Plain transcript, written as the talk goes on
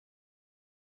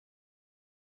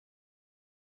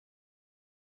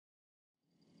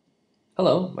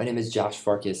Hello, my name is Josh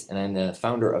Farkas, and I'm the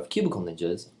founder of Cubicle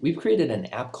Ninjas. We've created an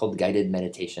app called Guided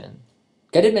Meditation.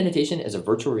 Guided Meditation is a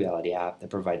virtual reality app that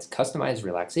provides customized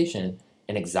relaxation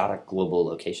in exotic global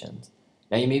locations.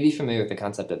 Now, you may be familiar with the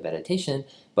concept of meditation,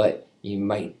 but you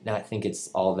might not think it's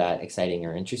all that exciting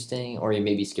or interesting, or you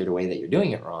may be scared away that you're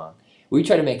doing it wrong. We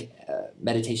try to make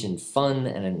meditation fun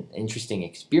and an interesting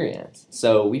experience.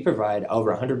 So we provide over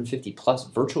 150 plus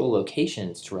virtual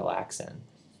locations to relax in,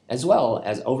 as well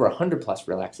as over 100 plus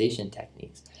relaxation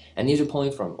techniques. And these are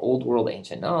pulling from old world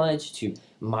ancient knowledge to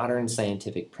modern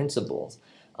scientific principles.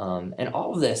 And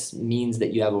all of this means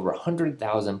that you have over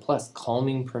 100,000 plus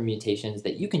calming permutations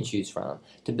that you can choose from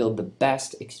to build the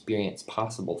best experience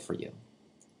possible for you.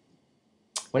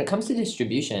 When it comes to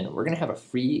distribution, we're going to have a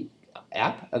free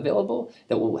app available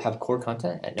that will have core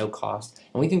content at no cost,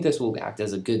 and we think this will act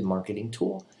as a good marketing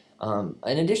tool. And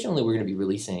additionally, we're going to be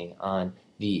releasing on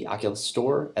the Oculus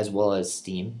Store as well as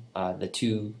Steam, the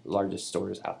two largest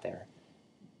stores out there.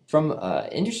 From an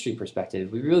industry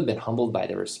perspective, we've really been humbled by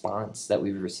the response that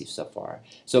we've received so far.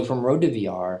 So from Road to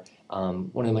VR,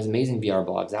 one of the most amazing VR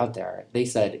blogs out there, they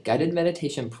said, guided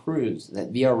meditation proves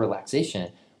that VR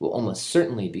relaxation will almost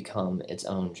certainly become its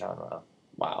own genre.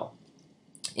 Wow.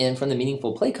 And from the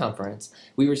Meaningful Play Conference,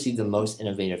 we received the Most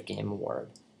Innovative Game Award.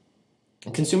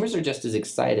 And consumers are just as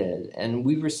excited, and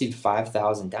we've received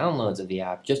 5,000 downloads of the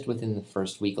app just within the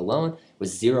first week alone with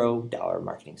 $0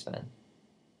 marketing spend.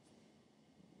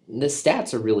 The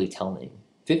stats are really telling.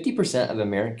 50% of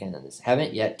Americans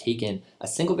haven't yet taken a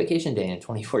single vacation day in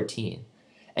 2014,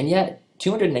 and yet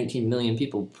 219 million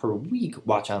people per week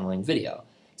watch online video.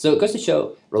 So it goes to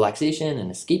show relaxation and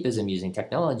escapism using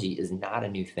technology is not a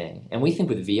new thing, and we think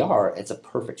with VR, it's a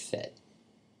perfect fit.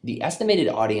 The estimated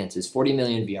audience is 40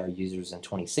 million VR users in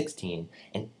 2016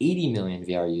 and 80 million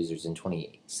VR users in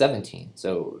 2017,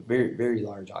 so very, very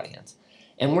large audience.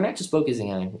 And we're not just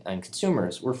focusing on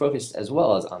consumers, we're focused as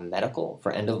well as on medical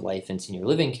for end-of-life and senior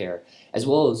living care, as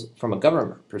well as from a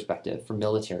government perspective for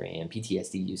military and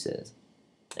PTSD uses.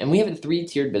 And we have a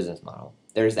three-tiered business model.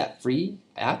 There's that free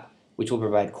app, which will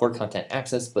provide core content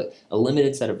access, but a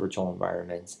limited set of virtual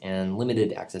environments and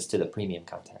limited access to the premium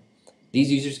content.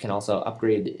 These users can also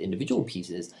upgrade individual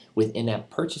pieces with in-app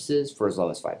purchases for as low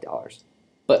as $5.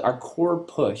 But our core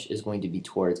push is going to be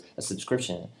towards a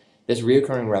subscription. This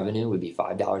recurring revenue would be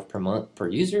 $5 per month per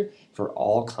user for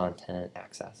all content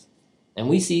access. And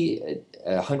we see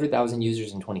 100,000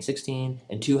 users in 2016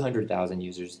 and 200,000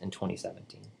 users in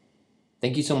 2017.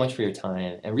 Thank you so much for your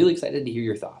time, and really excited to hear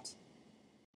your thoughts.